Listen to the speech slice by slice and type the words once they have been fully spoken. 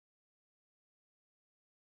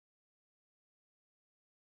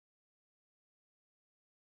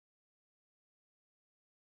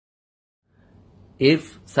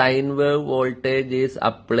If sine wave voltage is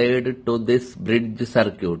applied to this bridge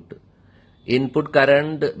circuit, input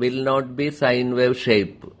current will not be sine wave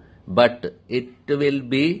shape, but it will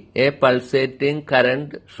be a pulsating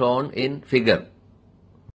current shown in figure.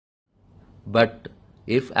 But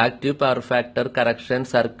if active power factor correction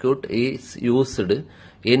circuit is used,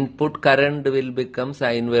 input current will become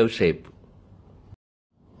sine wave shape.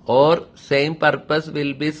 Or same purpose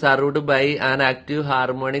will be served by an active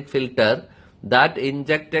harmonic filter that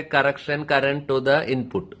inject a correction current to the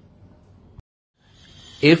input.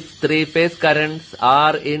 If three-phase currents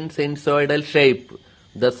are in sinusoidal shape,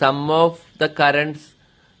 the sum of the currents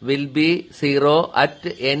will be zero at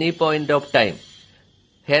any point of time.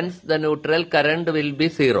 Hence, the neutral current will be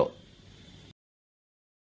zero.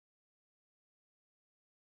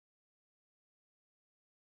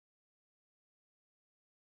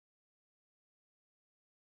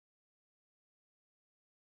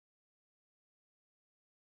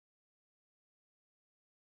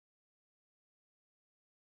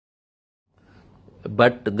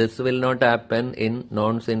 But this will not happen in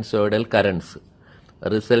non-sinusoidal currents,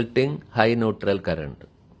 resulting high neutral current.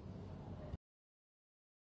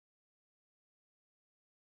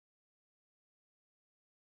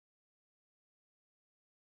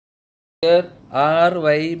 Here R,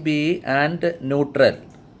 Y, B and neutral.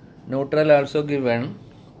 Neutral also given.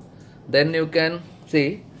 Then you can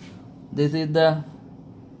see this is the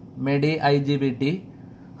Medi IGBT,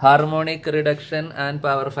 harmonic reduction and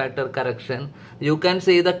power factor correction. You can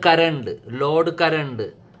see the current, load current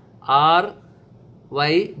R,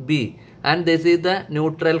 Y, B, and this is the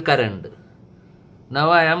neutral current. Now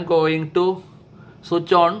I am going to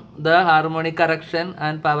switch on the harmonic correction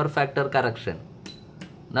and power factor correction.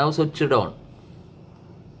 Now switch it on.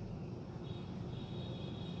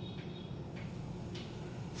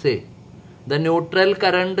 See, the neutral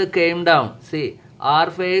current came down. See, R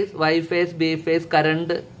phase, Y phase, B phase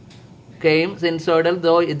current came sinusoidal,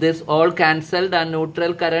 though this all cancelled and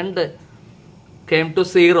neutral current came to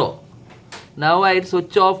zero. Now I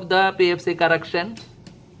switch off the PFC correction.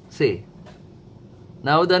 See,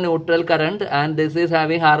 now the neutral current, and this is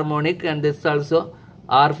having harmonic, and this also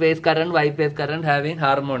R phase current, Y phase current having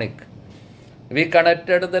harmonic. We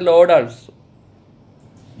connected the load also.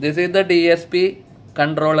 This is the DSP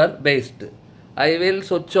controller based. I will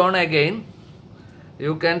switch on again.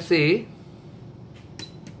 You can see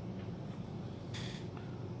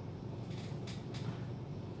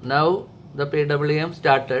now the PWM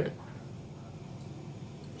started.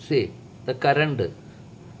 See the current,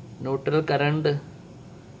 neutral current.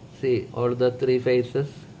 See all the three phases.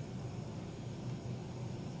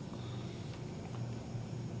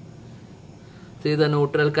 See the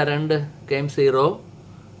neutral current came zero.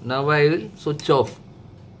 Now I will switch off.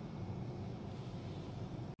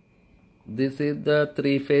 This is the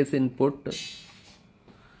three-phase input.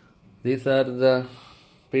 These are the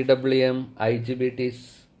PWM IGBTs.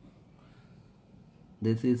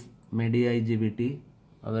 This is Medi IGBT,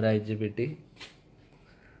 our IGBT.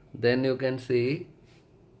 Then you can see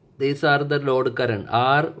these are the load current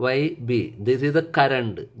R, Y, B. This is the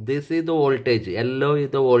current. This is the voltage. Yellow is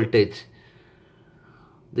the voltage.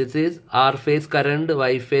 This is R phase current,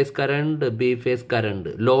 Y phase current, B phase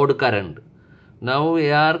current, load current. Now we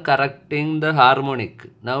are correcting the harmonic.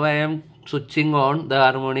 Now I am switching on the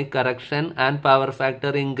harmonic correction and power factor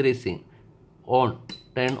increasing. On,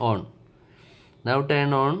 turn on. Now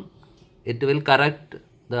turn on. It will correct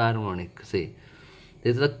the harmonic. See,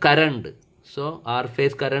 this is the current. So R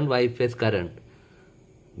phase current, Y phase current,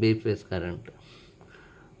 B phase current.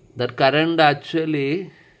 That current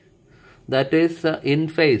actually, that is in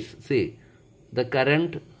phase. See, the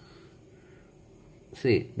current,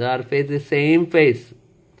 see, the R phase is same phase.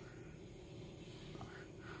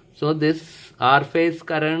 So this R phase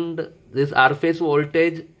current, this R phase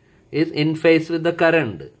voltage is in phase with the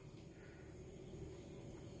current.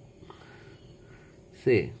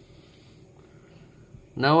 See,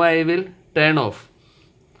 now I will turn off.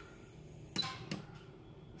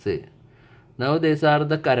 See, now these are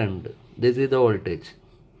the current. This is the voltage.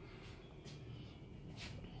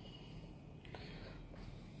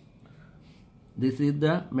 This is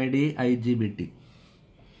the Medi IGBT.